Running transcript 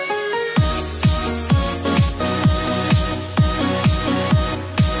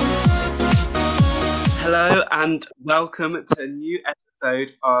Hello and welcome to a new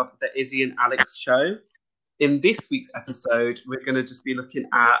episode of the Izzy and Alex show. In this week's episode, we're going to just be looking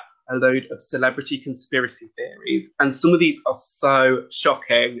at a load of celebrity conspiracy theories, and some of these are so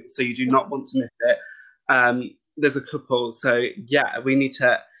shocking, so you do not want to miss it. There's a couple, so yeah, we need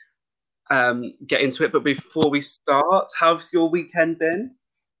to get into it. But before we start, how's your weekend been?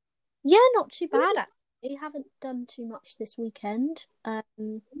 Yeah, not too bad actually. Haven't done too much this weekend.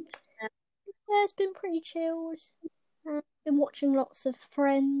 Yeah, it's been pretty chilled. Been watching lots of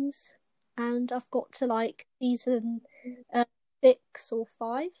Friends, and I've got to like season 6 or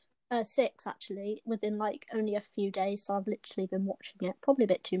 5. Six actually, within like only a few days. So I've literally been watching it, probably a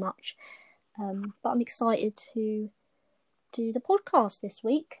bit too much. But I'm excited to do the podcast this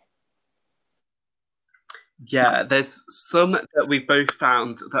week. Yeah, there's some that we both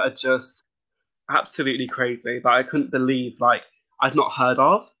found that are just absolutely crazy that I couldn't believe, like, I'd not heard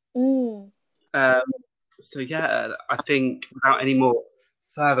of. Mm. Um, so yeah, I think without any more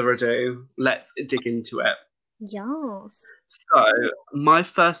further ado, let's dig into it. Yes. So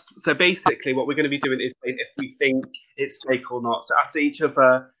so basically, what we're going to be doing is saying if we think it's fake or not. So after each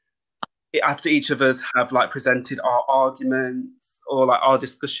of us have like presented our arguments or like our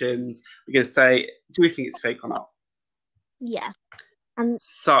discussions, we're going to say, do we think it's fake or not? Yeah. And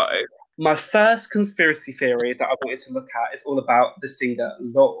So my first conspiracy theory that I wanted to look at is all about the singer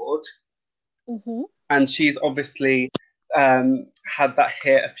Lorde. mhm. And she's obviously had that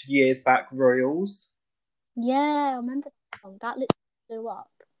hit a few years back, Royals. Yeah, I remember that song. That literally blew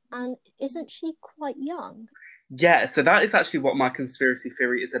up. And isn't she quite young? Yeah, so that is actually what my conspiracy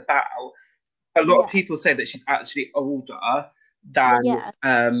theory is about. A lot of Yeah. people say that she's actually older than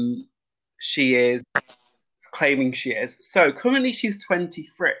Yeah. she is claiming she is. So currently she's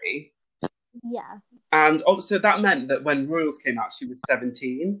 23, Yeah. and also that meant that when Royals came out, she was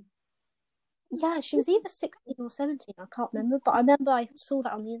 17. Yeah, she was either 16 or 17. I can't remember, but I remember I saw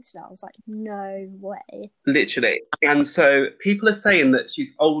that on the internet. I was like, no way. Literally. And so people are saying that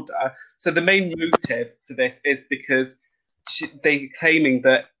she's older. So the main motive for this is because they're claiming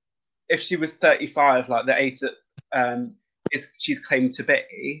that if she was 35, like the age that she's claimed to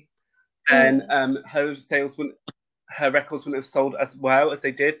be, then Mm. her records wouldn't have sold as well as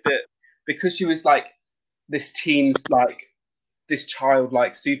they did. But because she was like this teen's like this child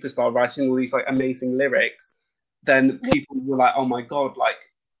like superstar writing all these like amazing lyrics, then Yeah. people were like, oh my god, like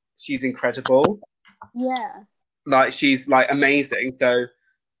she's incredible, Yeah. like she's like amazing. So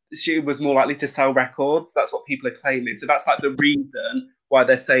she was more likely to sell records. That's what people are claiming. So that's like the reason why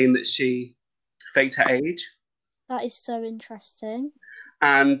they're saying that she faked her age. That is so interesting.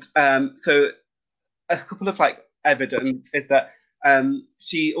 And so a couple of like evidence is that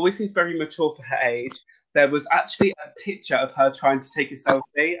she always seems very mature for her age. There was actually a picture of her trying to take a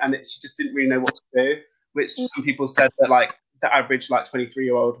selfie, and she just didn't really know what to do. Which Mm. some people said that like the average like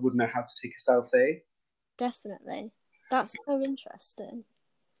 23-year-old would know how to take a selfie. Definitely. That's so interesting.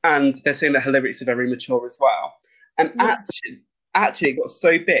 And they're saying that her lyrics are very mature as well. And Yeah. actually, it got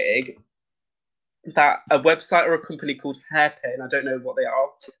so big that a website or a company called Hairpin, I don't know what they are,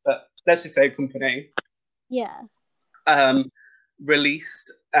 but let's just say a company, Yeah. um,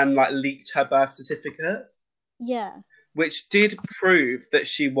 released and like leaked her birth certificate, Yeah. which did prove that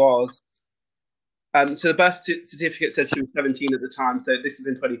she was. So the birth certificate said she was 17 at the time, so this was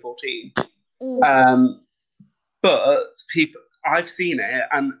in 2014. Mm. But people, I've seen it,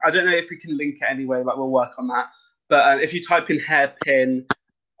 and I don't know if we can link it anyway. Like we'll work on that. But if you type in hairpin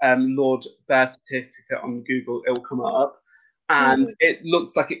Lord birth certificate on Google, it will come up, and Mm. it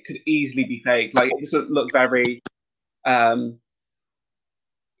looks like it could easily be fake. Like it doesn't look very um,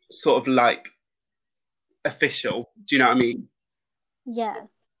 sort of like official. Do you know what I mean? Yeah.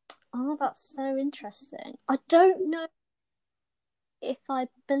 Oh, that's so interesting. I don't know if I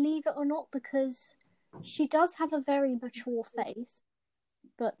believe it or not because she does have a very mature face,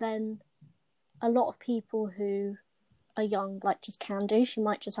 but then a lot of people who are young like just can do. She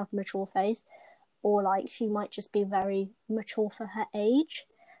might just have a mature face, or like she might just be very mature for her age.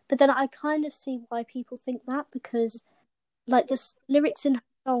 But then I kind of see why people think that because like the lyrics in her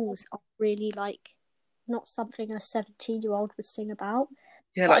songs are really like not something a 17-year-old would sing about.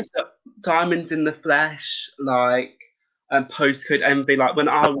 Yeah, But like diamonds in the flesh, like postcode envy. Like when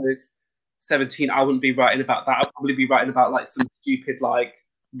I was 17, I wouldn't be writing about that. I'd probably be writing about like some stupid like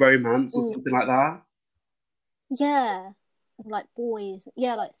romance or something like that. yeah, like boys,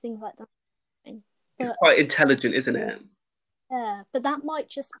 yeah, like things like that. It's But quite intelligent, isn't it? yeah, but that might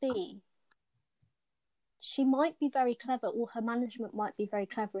just be she might be very clever, or her management might be very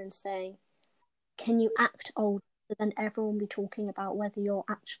clever in saying, "Can you act old?" So then everyone will be talking about whether you're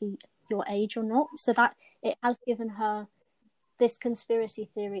actually your age or not. So that it has given her, this conspiracy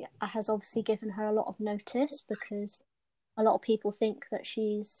theory has obviously given her a lot of notice, because a lot of people think that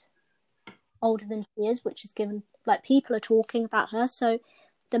she's older than she is, which is given, like, people are talking about her. So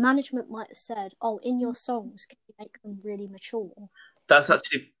the management might have said, oh, in your songs, can you make them really mature? That's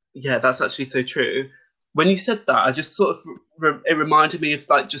actually so true. When you said that, I just sort of it reminded me of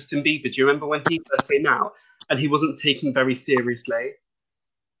like Justin Bieber. Do you remember when he first came out and he wasn't taken very seriously?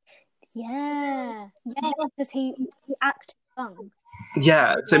 Yeah, because he acted young.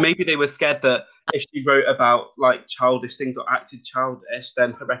 Yeah, so maybe they were scared that if she wrote about like childish things or acted childish,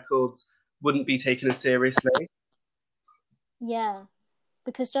 then her records wouldn't be taken as seriously. Yeah,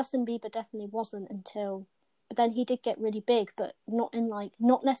 because Justin Bieber definitely wasn't until, but then he did get really big, but not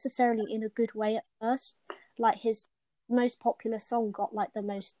necessarily in a good way at first. Like, his most popular song got like the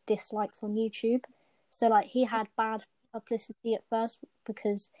most dislikes on YouTube. So like, he had bad publicity at first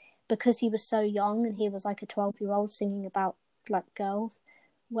because he was so young, and he was like a 12-year-old singing about like girls,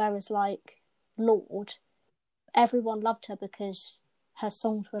 whereas like Lorde, everyone loved her because her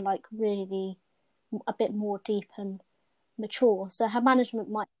songs were like really a bit more deep and mature. So her management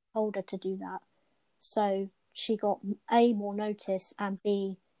might have told her to do that. So she got A, more notice, and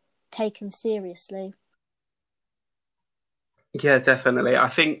B, taken seriously. Yeah, definitely. I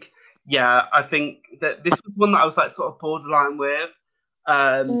think that this was one that I was like sort of borderline with.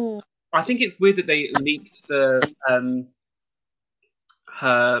 Um, Mm, I think it's weird that they leaked the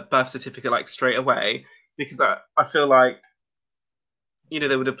her birth certificate like straight away because I feel like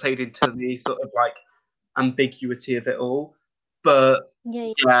they would have played into the sort of like ambiguity of it all. But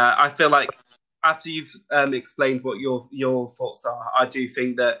yeah, yeah, I feel like after you've explained what your thoughts are, I do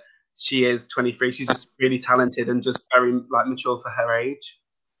think that she is 23. She's just really talented and just very like mature for her age.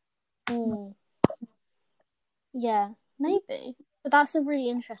 mm, yeah, maybe. But that's a really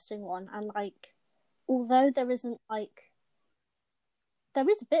interesting one. And like, although there is a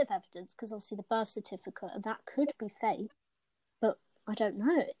bit of evidence, because obviously the birth certificate, and that could be fake, but I don't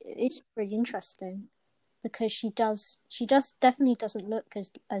know. It's really interesting because she definitely doesn't look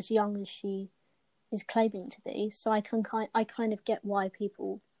as young as she is claiming to be. So I kind of get why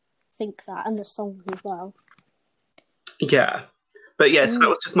people think that, and the songs as well. Yeah, but yeah, so that Mm.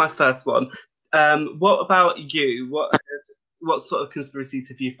 was just my first one. What about you? What sort of conspiracies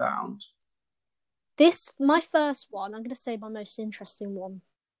have you found? This, my first one, I'm going to say my most interesting one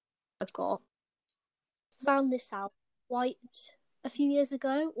I've got. Found this out quite a few years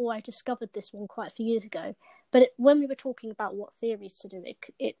ago, or I discovered this one quite a few years ago. But when we were talking about what theories to do,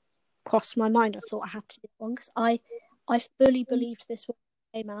 it crossed my mind. I thought I have to do one because I fully believed this one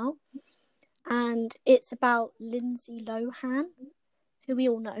came out, and it's about Lindsay Lohan, who we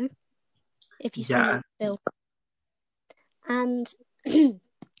all know if you've seen Yeah. the film. And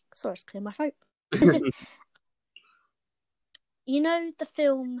sorry, to clear my throat. You know the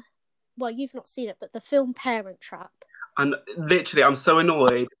film, well, you've not seen it, but the film Parent Trap. And literally, I'm so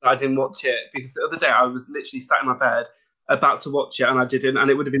annoyed that I didn't watch it because the other day I was literally sat in my bed about to watch it and I didn't, and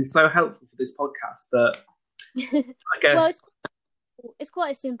it would have been so helpful for this podcast. But I Well, guess, it's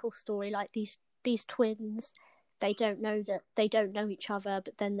quite a simple story. Like, these twins, they don't know each other,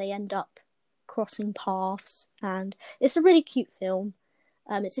 but then they end up crossing paths, and it's a really cute film.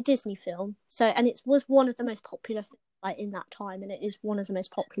 It's a Disney film, so, and it was one of the most popular like in that time, and it is one of the most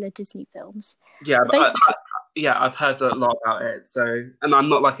popular Disney films. yeah, So basically, yeah, I've heard a lot about it. So, and I'm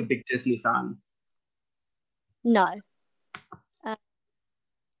not like a big Disney fan. no, uh,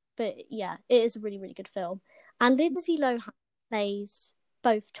 but yeah, it is a really really good film. And Lindsay Lohan plays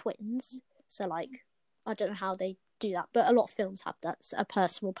both twins, so like, I don't know how they do that, but a lot of films have that. So a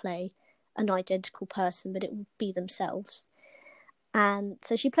person will play an identical person, but it will be themselves. And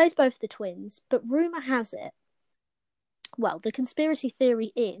so she plays both the twins. But rumor has it, well, the conspiracy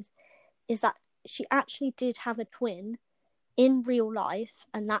theory is that she actually did have a twin in real life,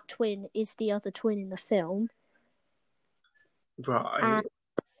 and that twin is the other twin in the film. Right. And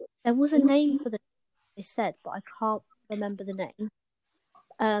there was a name for the they said, but I can't remember the name.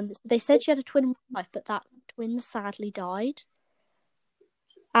 So they said she had a twin in real life, but that twin sadly died.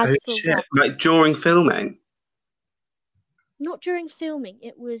 Oh As for shit! why, Like during filming. not during filming.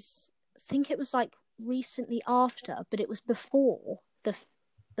 It was, I think it was like recently after, but it was before the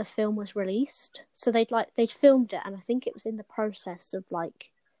film was released. So they'd filmed it, and I think it was in the process of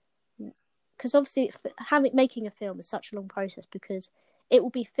like, because obviously having making a film is such a long process, because it will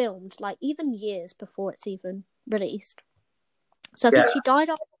be filmed like even years before it's even released. So I Yeah. think she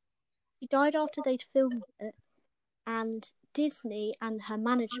died after they'd filmed it, and Disney and her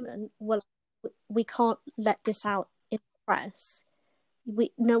management were like, we can't let this out in the press.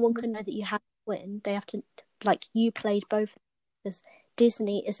 no one can know that you have a twin. They have to, like, you played both, because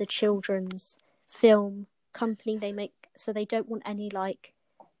Disney is a children's film company. So they don't want any like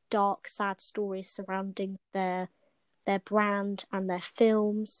dark, sad stories surrounding their brand and their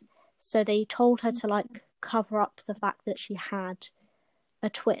films. So they told her to like cover up the fact that she had a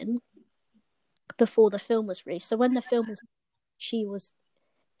twin before the film was released. So when the film was, she was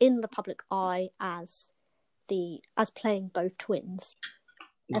in the public eye as playing both twins.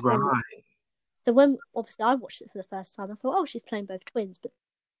 And then, Right. so when obviously I watched it for the first time, I thought, oh, she's playing both twins, but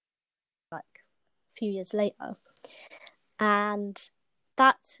like a few years later, and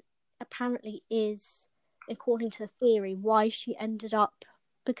that apparently is, according to the theory, why she ended up,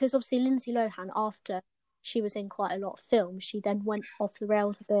 because obviously Lindsay Lohan, after she was in quite a lot of films, she then went off the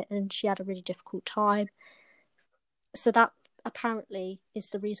rails a bit and she had a really difficult time. So that apparently is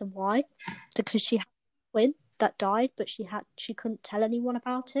the reason why, because she had a twin that died, but she couldn't tell anyone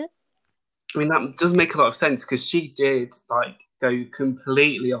about it. I mean, that does make a lot of sense because she did like go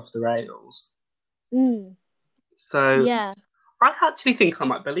completely off the rails. Mm, So yeah, I actually think I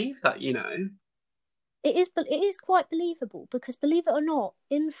might believe that, you know. it is quite believable, because believe it or not,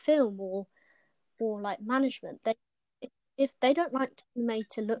 in film or like management, they, if they don't like to be made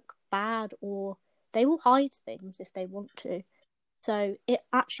to look bad, or they will hide things if they want to. So it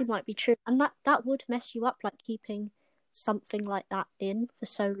actually might be true, and that would mess you up, like keeping something like that in for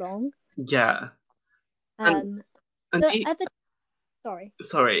so long. Yeah. And Um, and the evidence. Sorry.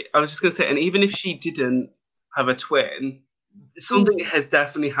 sorry, I was just gonna say, and even if she didn't have a twin, something Mm, has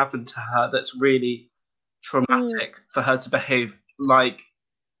definitely happened to her that's really mm, traumatic for her to behave like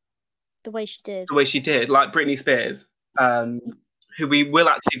the way she did. the way she did, like Britney Spears, who we will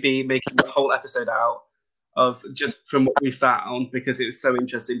actually be making a whole episode out of just from what we found because it was so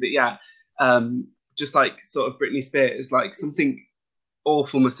interesting. But yeah, just like sort of Britney Spears, like something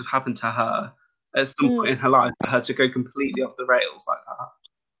awful must have happened to her at some Mm, point in her life for her to go completely off the rails like that.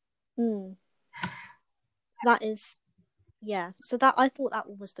 mm. That is, yeah. So that, I thought that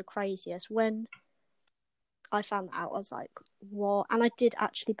one was the craziest. When I found that out, I was like, what? And I did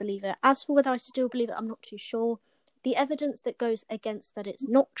actually believe it. As for whether I still believe it, I'm not too sure. The evidence that goes against that it's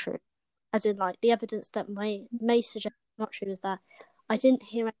not true, as in like the evidence that may suggest it's not true, is that I didn't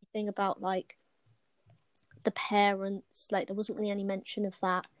hear anything about like the parents. Like there wasn't really any mention of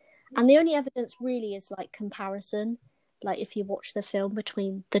that. And the only evidence really is like comparison. Like if you watch the film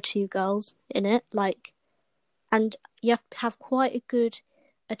between the two girls in it, like, and you have to have quite a good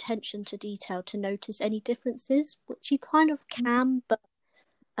attention to detail to notice any differences, which you kind of can,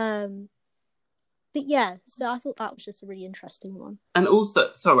 um but yeah, so I thought that was just a really interesting one. And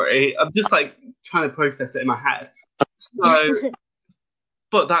also, sorry, I'm just like trying to process it in my head. So,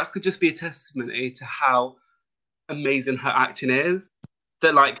 but that could just be a testimony to how amazing her acting is.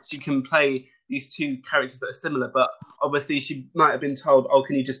 That like she can play these two characters that are similar, but obviously she might have been told, "Oh,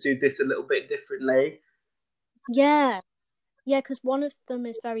 can you just do this a little bit differently?" Yeah, because one of them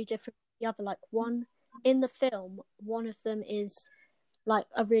is very different from the other. Like one in the film, one of them is like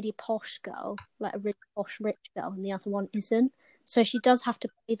a really posh girl, like a really posh rich girl, and the other one isn't. So she does have to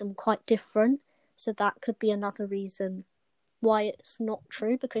play them quite different. So that could be another reason why it's not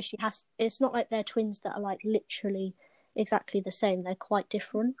true, because she has. It's not like they're twins that are like literally exactly the same. They're quite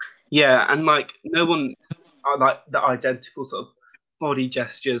different. Yeah, and like no one are like the identical sort of body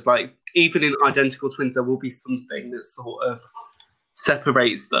gestures. Like even in identical twins, there will be something that sort of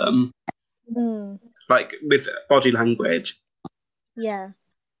separates them, Mm, like with body language. yeah,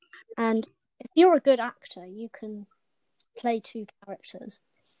 and if you're a good actor, you can play two characters.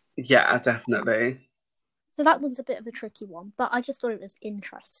 Yeah, definitely. So that one's a bit of a tricky one, but I just thought it was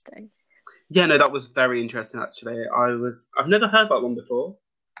interesting. Yeah, no, that was very interesting actually. I've never heard that one before.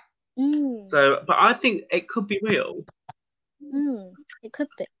 Mm, So, but I think it could be real. it could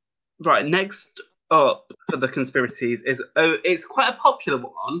be. Right, next up for the conspiracies is it's quite a popular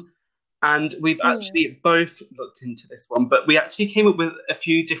one, and we've Mm, actually both looked into this one, but we actually came up with a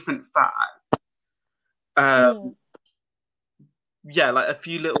few different facts. mm, Yeah, like a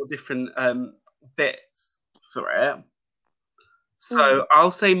few little different bits for it. mm. So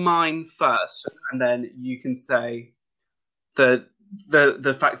I'll say mine first, and then you can say the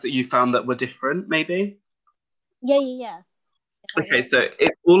the facts that you found that were different, maybe. Yeah. That Okay, so works.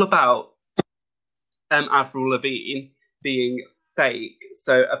 it's all about Avril Lavigne being fake.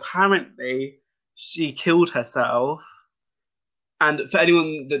 So apparently she killed herself. And for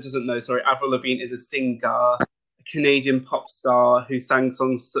anyone that doesn't know, sorry, Avril Lavigne is a singer, a Canadian pop star who sang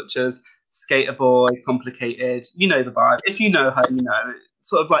songs such as Skater Boy, Complicated. You know the vibe. If you know her, you know.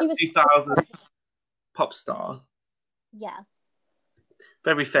 Sort of like She was so 2000 funny. pop star. Yeah.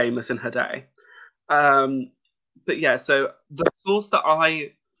 very famous in her day. Um, but yeah, so the source that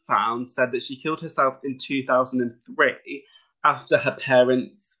I found said that she killed herself in 2003 after her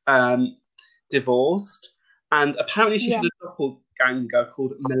parents divorced. And apparently she Yeah, had a doppelganger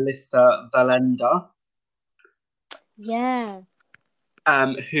called Melissa Valenda, yeah,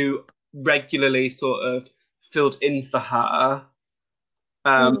 who regularly sort of filled in for her,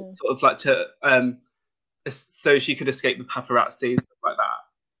 mm, sort of like to so she could escape the paparazzi and stuff like that.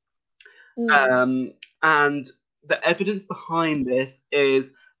 mm, And the evidence behind this is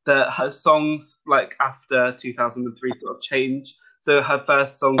that her songs, like after 2003, sort of changed. So her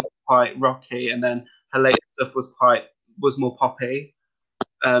first songs were quite rocky, and then her later stuff was more poppy.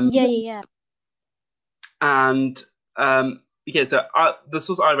 yeah, yeah, And yeah, so the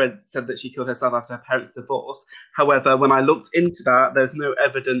source I read said that she killed herself after her parents' divorce. However, when I looked into that, there's no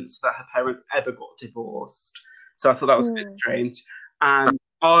evidence that her parents ever got divorced. So I thought that was a bit mm, strange. And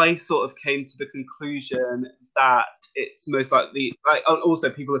I sort of came to the conclusion that it's most likely, like, and also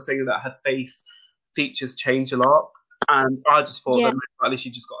people are saying that her face features change a lot. And I just thought that yeah, most likely she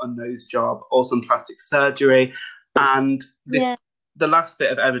just got a nose job or some plastic surgery. And this yeah, the last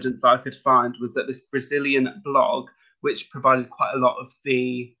bit of evidence that I could find was that this Brazilian blog, which provided quite a lot of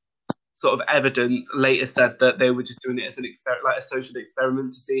the sort of evidence, later said that they were just doing it as an experiment, like a social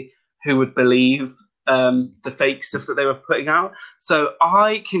experiment to see who would believe the fake stuff that they were putting out. So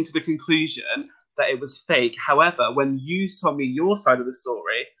I came to the conclusion that it was fake. However, when you told me your side of the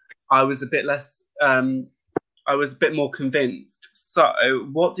story, I was a bit less. I was a bit more convinced. So,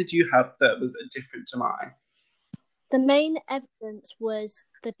 what did you have that was different to mine? The main evidence was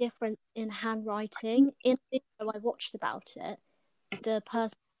the difference in handwriting. In the video I watched about it, the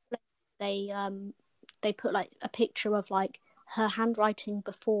person they they put like a picture of like her handwriting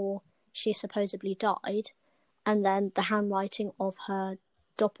before she supposedly died, and then the handwriting of her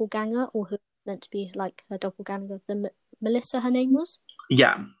doppelganger, or who meant to be like her doppelganger, Melissa, her name was,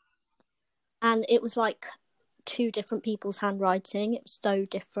 Yeah, and it was like two different people's handwriting. It was so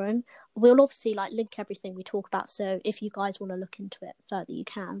different. We'll obviously like link everything we talk about, so if you guys want to look into it further, you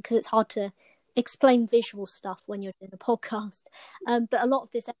can, because it's hard to explain visual stuff when you're doing a podcast. But a lot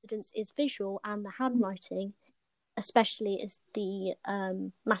of this evidence is visual, and the handwriting, especially, is the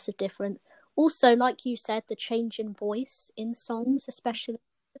massive difference. Also, like you said, the change in voice in songs, especially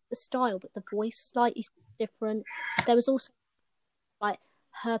the style, but the voice slightly different. There was also like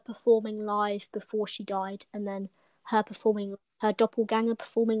her performing live before she died, and then her doppelganger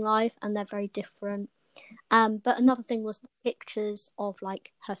performing live, and they're very different. But another thing was the pictures of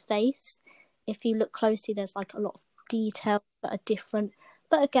like her face. If you look closely, there's like a lot of details that are different.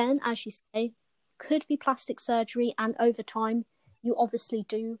 But again, as you say, could be plastic surgery, and over time, you obviously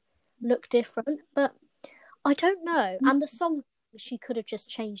do look different. But I don't know. And the song, she could have just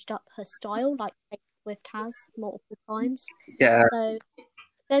changed up her style, like Taylor Swift has multiple times. yeah, So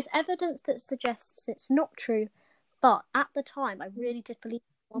there's evidence that suggests it's not true, but at the time I really did believe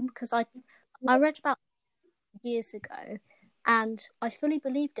one, because I read about it years ago, and I fully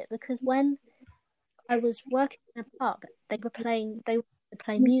believed it, because when I was working in a pub, they were playing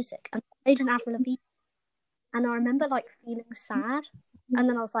music, and they played an Avril Lavigne, and I remember like feeling sad, and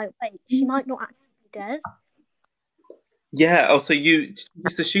then I was like, wait, she might not actually be dead. yeah. Also, you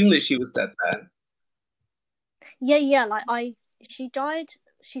just assumed that she was dead then. Yeah, yeah, like she died.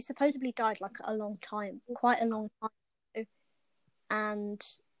 She supposedly died like a long time, quite a long time ago, and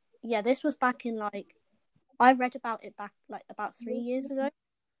yeah, this was back in like, I read about it back like about 3 years ago,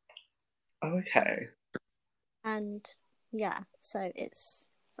 Okay, and yeah, so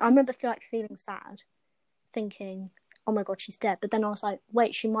I remember feeling sad, thinking, "Oh my god, she's dead." But then I was like,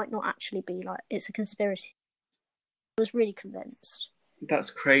 "Wait, she might not actually be. Like, it's a conspiracy." I was really convinced.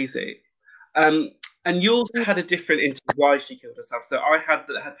 that's crazy. Um, and yours Mm. had a different into why she killed herself. So I had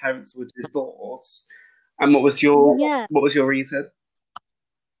that her parents were divorced. And what was your reason?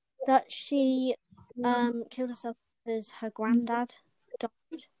 That she killed herself because her granddad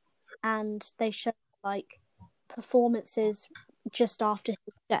died, and they showed like performances just after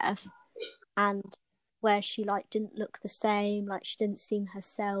his death, and where she like didn't look the same, like she didn't seem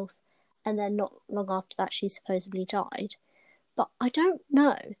herself, and then not long after that she supposedly died. But I don't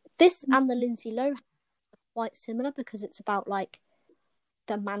know. This and the Lindsay Lohan are quite similar, because it's about like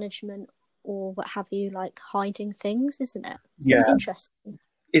the management or what have you, like hiding things, isn't it? So it's Yeah, interesting.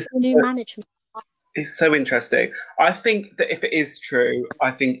 it's Do management? it's so interesting. I think that if it is true,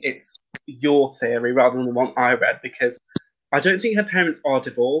 I think it's your theory rather than the one I read because I don't think her parents are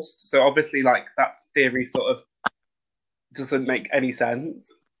divorced. So obviously, like that theory sort of doesn't make any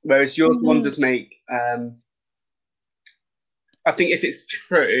sense. Whereas yours one Mm, does make I think if it's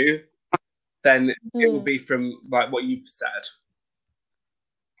true, then it will Mm, be from like what you've said.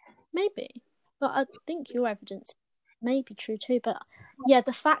 maybe, but I think your evidence may be true too. But yeah,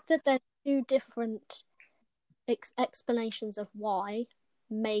 the fact that there's two different explanations of why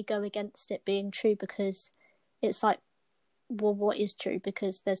may go against it being true, because it's like, well, what is true?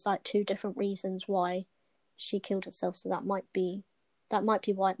 Because there's like two different reasons why she killed herself, so that might be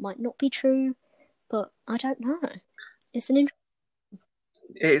why it might not be true. But I don't know. It's an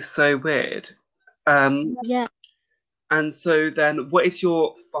It's so weird. yeah. And so then, what is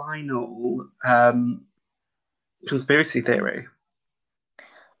your final conspiracy theory?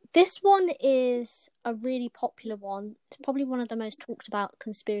 This one is a really popular one. It's probably one of the most talked about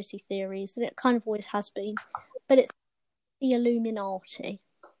conspiracy theories, and it kind of always has been. But it's the Illuminati.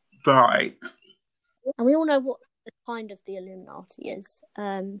 Right. And we all know what the kind of the Illuminati is.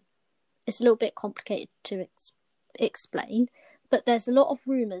 It's a little bit complicated to explain, but there's a lot of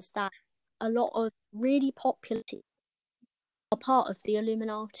rumours that a lot of really popular people are part of the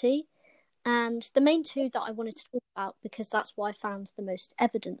Illuminati. And the main two that I wanted to talk about, because that's what I found the most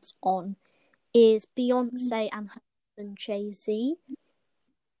evidence on, is Beyonce and her husband Jay-Z.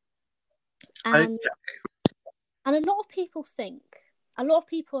 Okay. And a lot of people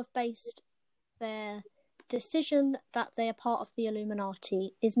have based their decision that they are part of the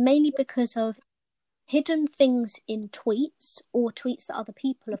Illuminati is mainly because of hidden things in tweets, or tweets that other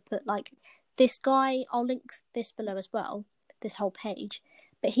people have put. Like this guy, I'll link this below as well, this whole page,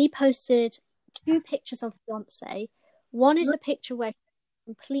 but he posted two pictures of Beyonce. One is a picture where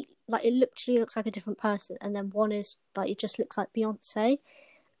completely, like, it literally looks like a different person, and then one is like it just looks like Beyonce.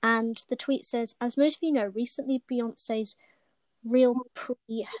 And the tweet says, as most of you know, recently Beyonce's real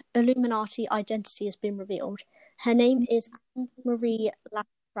pre-Illuminati identity has been revealed. Her name is Marie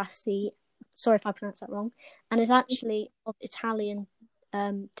Lagrassi. Sorry if I pronounced that wrong. And is actually of Italian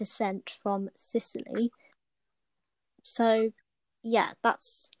descent from Sicily. So, yeah,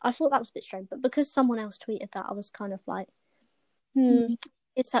 I thought that was a bit strange. But because someone else tweeted that, I was kind of like,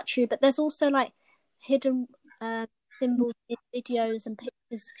 is that true? But there's also like hidden symbols in videos and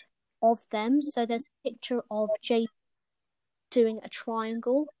pictures of them. So there's a picture of Jay doing a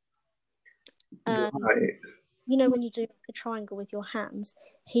triangle. Right. You know, when you do a triangle with your hands,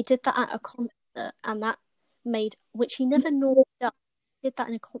 he did that at a concert, and that made, which he never normally does, did that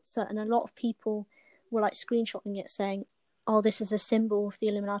in a concert, and a lot of people were like screenshotting it saying, oh, this is a symbol of the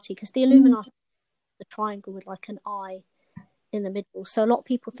Illuminati, because the Illuminati is the triangle with like an eye in the middle. So a lot of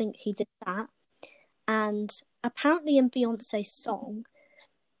people think he did that. And apparently in Beyonce's song,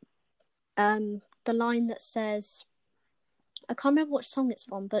 the line that says, I can't remember what song it's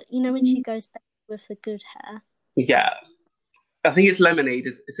from, but you know when she goes back with the good hair, Yeah. I think it's lemonade,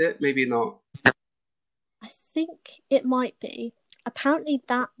 is it? Maybe not. I think it might be. Apparently,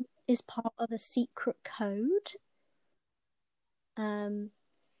 that is part of a secret code. Um,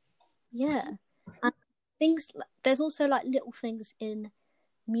 yeah, and things. There's also like little things in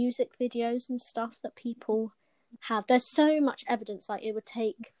music videos and stuff that people have. There's so much evidence. Like it would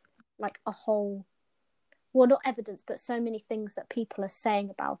take like a whole, well, not evidence, but so many things that people are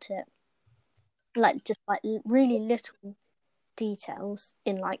saying about it. Like just like really little details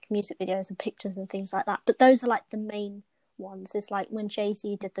in like music videos and pictures and things like that. But those are like the main ones. It's like when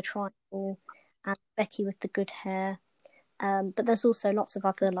Jay-Z did the triangle and Becky with the good hair. But there's also lots of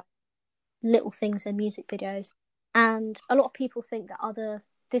other like little things in music videos. And a lot of people think that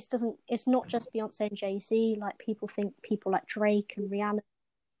it's not just Beyonce and Jay-Z. Like people think people like Drake and Rihanna.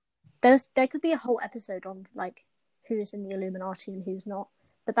 There could be a whole episode on like who's in the Illuminati and who's not.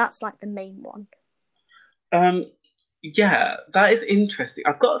 But that's like the main one. Um, yeah, that is interesting.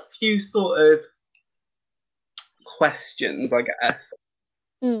 I've got a few sort of questions, I guess.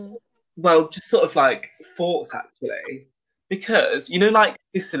 Mm. Well, just sort of like thoughts actually. Because, you know, like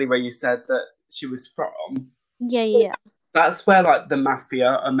Sicily, where you said that she was from, Yeah, yeah. that's where like the mafia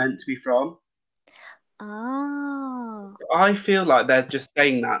are meant to be from. Ah, I feel like they're just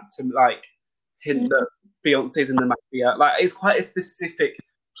saying that to like hint that Beyonce's in the mafia. Like it's quite a specific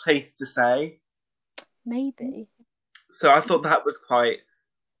place to say. maybe. So I thought that was quite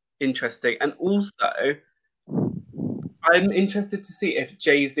interesting. And also, I'm interested to see if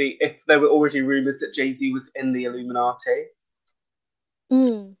Jay-Z, if there were already rumors that Jay-Z was in the Illuminati.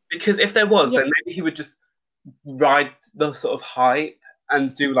 Mm. Because if there was, Yeah, then maybe he would just ride the sort of hype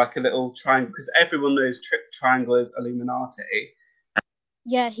and do like a little triangle. Because everyone knows triangle is Illuminati.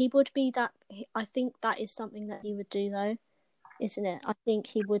 yeah, he would be that. I think that is something that he would do, though, isn't it? I think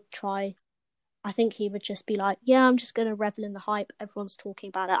he would try. I think he would just be like, "Yeah, I'm just going to revel in the hype. Everyone's talking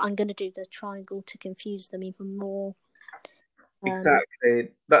about it. I'm going to do the triangle to confuse them even more." exactly.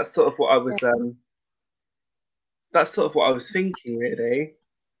 That's sort of what I was. That's sort of what I was thinking, really.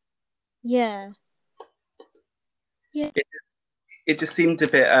 Yeah, yeah, It, it just seemed a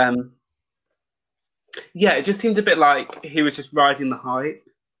bit. Yeah, it just seemed a bit like he was just riding the hype.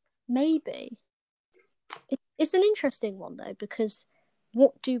 maybe. It's an interesting one though, because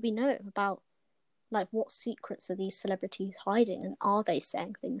what do we know about, like, what secrets are these celebrities hiding, and are they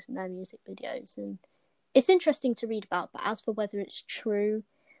saying things in their music videos? And it's interesting to read about, but as for whether it's true,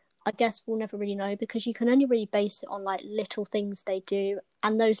 I guess we'll never really know, because you can only really base it on like little things they do,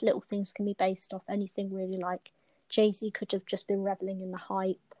 and those little things can be based off anything really. Like Jay-Z could have just been reveling in the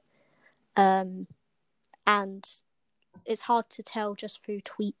hype, um, and it's hard to tell just through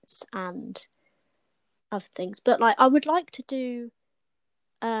tweets and other things. But like, I would like to do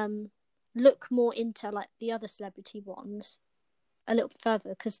um look more into like the other celebrity ones a little bit further,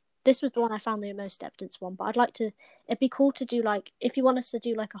 because this was the one I found the most evidence one. But I'd like to. It'd be cool to do, like, if you want us to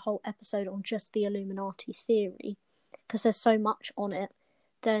do like a whole episode on just the Illuminati theory, because there's so much on it.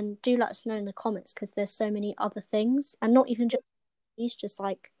 Then do let us know in the comments, because there's so many other things, and not even just these, just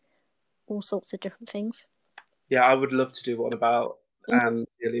like all sorts of different things. Yeah, I would love to do one about the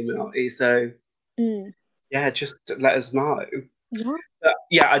Illuminati. So Mm. yeah, just let us know. Yeah, But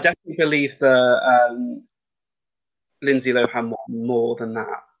yeah, I definitely believe the Lindsay Lohan one more than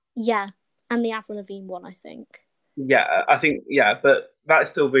that. yeah, and the Avril Lavigne one, I think. Yeah, I think yeah, but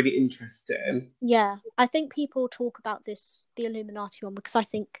that's still really interesting. Yeah, I think people talk about this, the Illuminati one, because I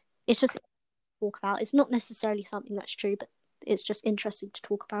think it's just talk about. It's not necessarily something that's true, but it's just interesting to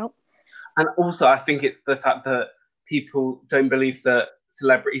talk about. And also, I think it's the fact that people don't believe that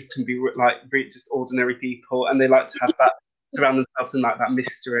celebrities can be like really just ordinary people, and they like to have that surround themselves in like that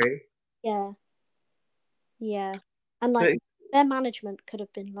mystery. Yeah, yeah, and like But their management could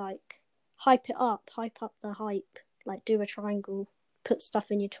have been like, hype up the hype, like do a triangle, put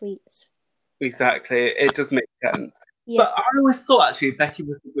stuff in your tweets. exactly, it does make sense. Yeah, But I always thought actually Becky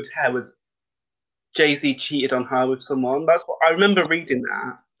with the good hair was Jay-Z cheated on her with someone. That's what I remember reading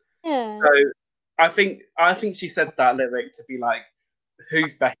that. yeah, So I think she said that lyric to be like,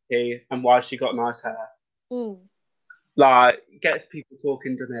 who's Becky and why she got nice hair? mm. Like gets people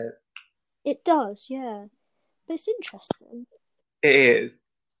talking, doesn't it? It does. Yeah, but it's interesting. It is.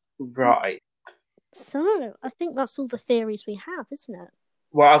 Right. So I think that's all the theories we have, isn't it?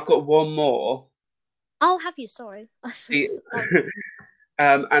 Well, I've got one more. I'll have you. Sorry. The-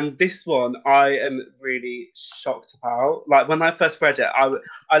 and this one I am really shocked about. Like when I first read it,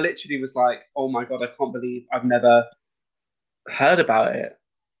 I literally was like, "Oh my god, I can't believe I've never heard about it."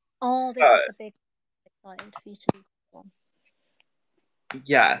 Oh, So this is the big excited for you to do one.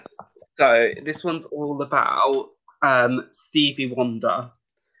 yes, so this one's all about Stevie Wonder,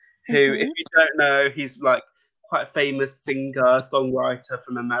 who, if Mm-hmm. you don't know, he's like quite a famous singer, songwriter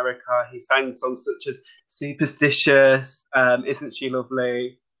from America. He sang songs such as "Superstitious," "Isn't She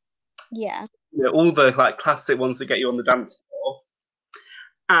Lovely," Yeah. all the like classic ones that get you on the dance floor.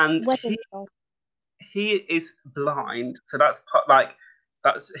 And Wedding he song. he is blind, so that's like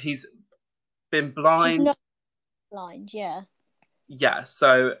he's been He's blind. not blind. Yeah. Yeah,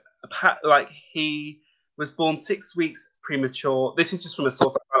 so like he was born 6 weeks premature. This is just from a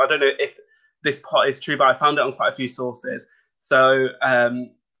source. I don't know if this part is true, but I found it on quite a few sources. So,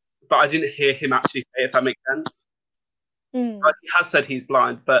 but I didn't hear him actually say it, if that makes sense. Mm. He has said he's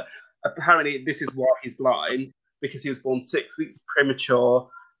blind, but apparently this is why he's blind because he was born 6 weeks premature,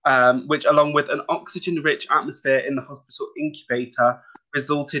 which, along with an oxygen-rich atmosphere in the hospital incubator,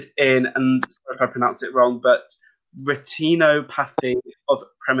 resulted in, and sorry if I pronounce it wrong, but retinopathy of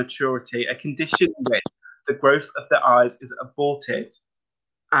prematurity, a condition in which the growth of the eyes is aborted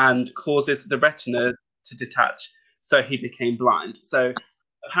and causes the retinas to detach. So he became blind. So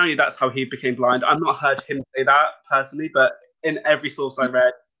apparently that's how he became blind. I've not heard him say that personally, but in every source I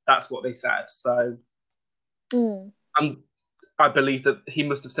read, that's what they said. So Mm. I'm, I believe that he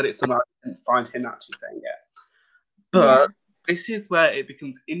must have said it somewhere. I didn't find him actually saying it. But Yeah. this is where it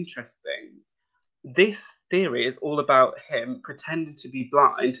becomes interesting. This theory is all about him pretending to be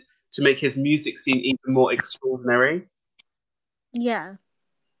blind to make his music seem even more extraordinary. Yeah.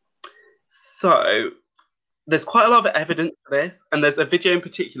 So there's quite a lot of evidence for this, and there's a video in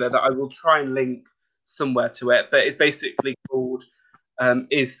particular that I will try and link somewhere to it. But it's basically called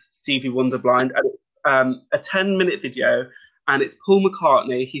 "Is Stevie Wonder Blind?" and it's a 10-minute video, and it's Paul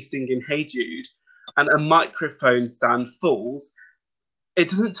McCartney. He's singing "Hey Jude," and a microphone stand falls. It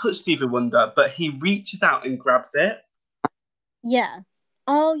doesn't touch Stevie Wonder, but he reaches out and grabs it. Yeah.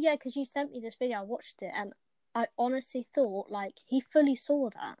 Oh, yeah, because you sent me this video. I watched it, and I honestly thought, like, he fully saw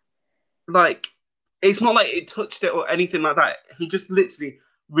that. Like It's not like it touched it or anything like that. He just literally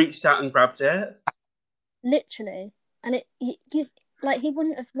reached out and grabbed it. Literally. And like he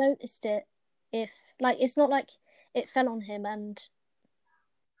wouldn't have noticed it if like it's not like it fell on him and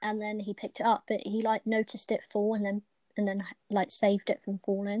then he picked it up, but he like noticed it fall and then like saved it from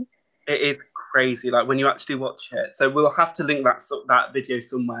falling. It is crazy, like when you actually watch it. So we'll have to link that video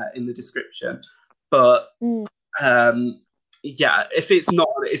somewhere in the description. But Mm, um, yeah, if it's not,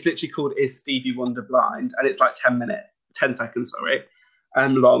 it's literally called "Is Stevie Wonder Blind?" and it's like 10 seconds, sorry,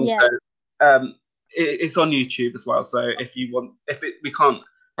 long. yeah, So it's on YouTube as well. So if you want,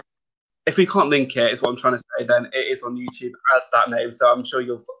 if we can't link it, is what I'm trying to say, then it is on YouTube as that name. So I'm sure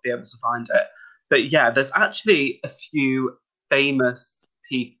you'll be able to find it. But yeah, there's actually a few famous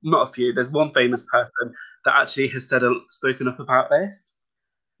people, not a few, there's one famous person that actually has spoken up about this.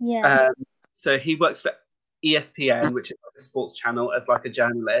 yeah, Um, so he works for ESPN, which is like a sports channel, as like a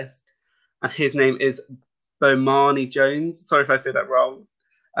journalist. And his name is Bomani Jones. Sorry if I say that wrong.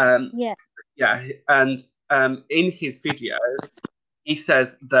 Um, yeah, yeah, and in his video, he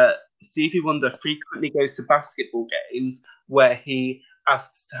says that Stevie Wonder frequently goes to basketball games where he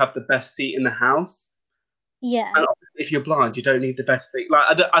asks to have the best seat in the house. yeah, And if you're blind, you don't need the best seat.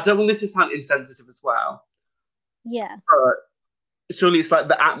 Like, I don't want this to sound insensitive as well, yeah, but surely it's like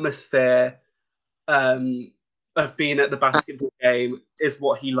the atmosphere um, of being at the basketball game is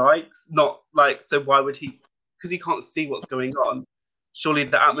what he likes. Not like, so why would he? Because he can't see what's going on. Surely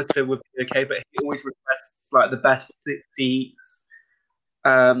the atmosphere would be okay, but he always requests like the best seats.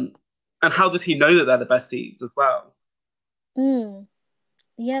 Um, and how does he know that they're the best seats as well? mm,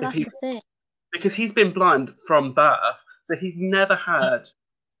 yeah. If That's he the thing. Because he's been blind from birth, so he's never had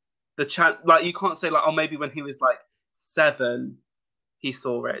the chance. Like you can't say like, oh, maybe when he was like 7, he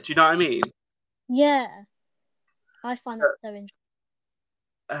saw it. Do you know what I mean? Yeah, I find that so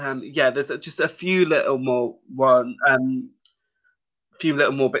interesting. Yeah, there's just a few little more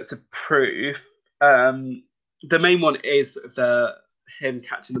bits of proof. The main one is the him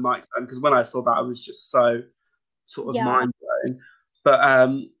catching the mic stand because when I saw that, I was just so sort of Yeah, mind blown. But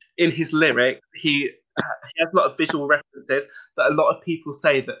in his lyrics, he has a lot of visual references that a lot of people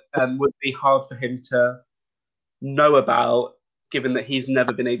say that would be hard for him to know about, given that he's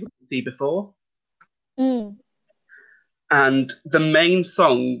never been able to see before. mm, And the main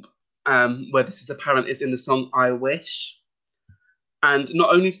song where this is apparent is in the song "I Wish." And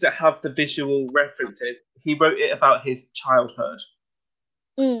not only does it have the visual references, he wrote it about his childhood.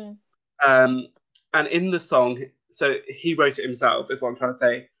 mm, Um, and in the song, so he wrote it himself, is what I'm trying to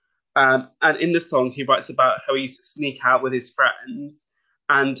say. And in the song, he writes about how he used to sneak out with his friends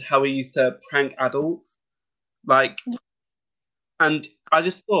and how he used to prank adults. Like, and I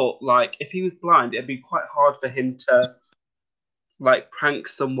just thought, like, if he was blind, it'd be quite hard for him to like prank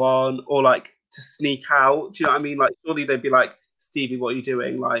someone or like to sneak out. Do you know what I mean? Like, surely they'd be like, Stevie, what are you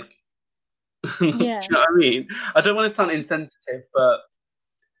doing? Like, do you yeah. know what I mean? I don't want to sound insensitive, but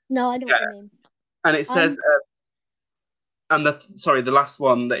No, I know yeah. what you mean. And it says, I'm and the last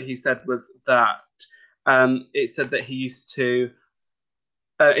one that he said was that it said that he used to,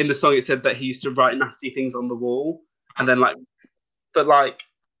 in the song, it said that he used to write nasty things on the wall. And then, like, but like,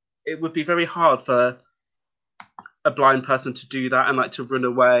 it would be very hard for a blind person to do that and like to run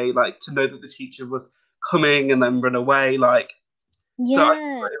away, like to know that the teacher was coming and then run away. Like, so I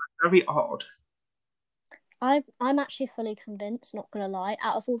yeah. thought it was very odd. I'm actually fully convinced, not gonna lie.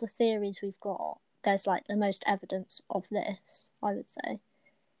 Out of all the theories we've got, there's like the most evidence of this, I would say.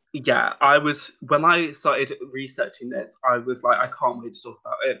 Yeah, when I started researching this, I was like, I can't wait to talk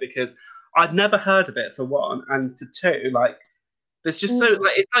about it because I'd never heard of it for one, and for two, like, there's just so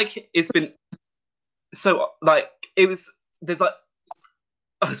Mm. like it's been so like it was there's like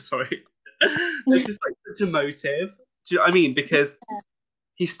oh sorry, there's just like such a motive. Do you know what I mean? Because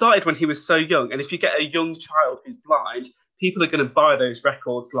he started when he was so young, and if you get a young child who's blind, people are going to buy those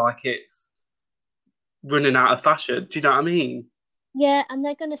records like it's running out of fashion. Do you know what I mean? Yeah, and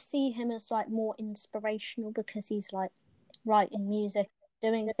they're gonna see him as like more inspirational because he's like writing music,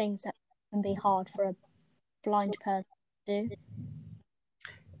 doing things that can be hard for a blind person to do.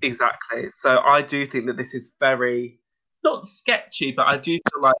 Exactly. So I do think that this is very not sketchy, but I do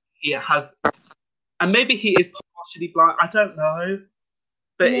feel like he has, and maybe he is partially blind. I don't know,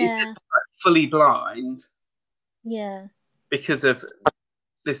 but he's just Yeah, like fully blind yeah, because of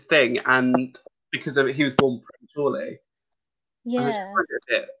this thing, and because of he was born prematurely. And I just yeah. find it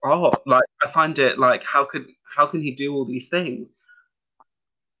a bit odd. Like I find it like how can he do all these things?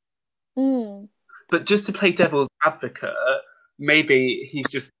 Mm. But just to play devil's advocate, maybe he's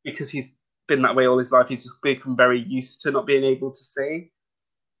just because he's been that way all his life, he's just become very used to not being able to see.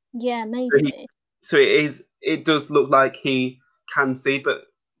 Yeah, So he maybe. So it does look like he can see, but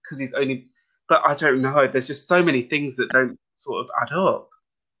because he's only, but I don't know. There's just so many things that don't sort of add up.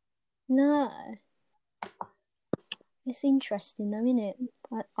 No, it's interesting though, isn't it?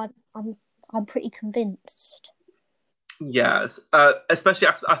 I'm pretty convinced. Yes, especially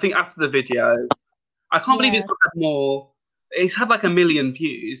after I think after the video, I can't believe it's Yeah, not had more. It's had like a million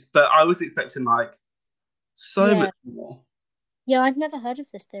views, but I was expecting like so yeah, much more. yeah. I'd never heard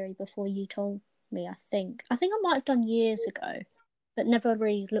of this theory before you told me. I think I might have done years ago, but never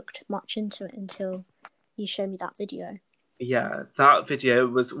really looked much into it until you showed me that video. Yeah, that video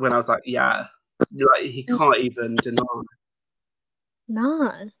was when I was like, yeah, like he can't even deny.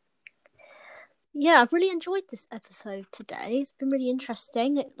 No. Yeah, I've really enjoyed this episode today. It's been really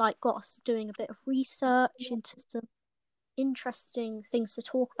interesting. It got us doing a bit of research into some interesting things to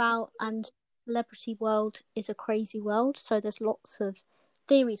talk about, and celebrity world is a crazy world, so there's lots of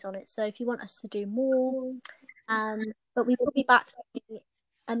theories on it. So if you want us to do more, but we will be back doing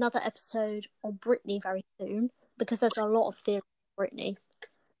another episode on Britney very soon because there's a lot of theories on Britney.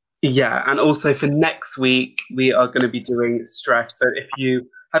 Yeah, and also for next week we are going to be doing stress. So if you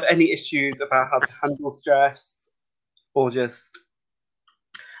have any issues about how to handle stress or just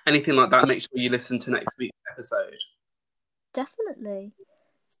anything like that, make sure you listen to next week's episode. Definitely.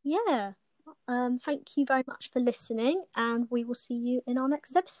 Yeah. Thank you very much for listening, and we will see you in our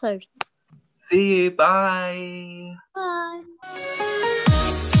next episode. See you. Bye. Bye.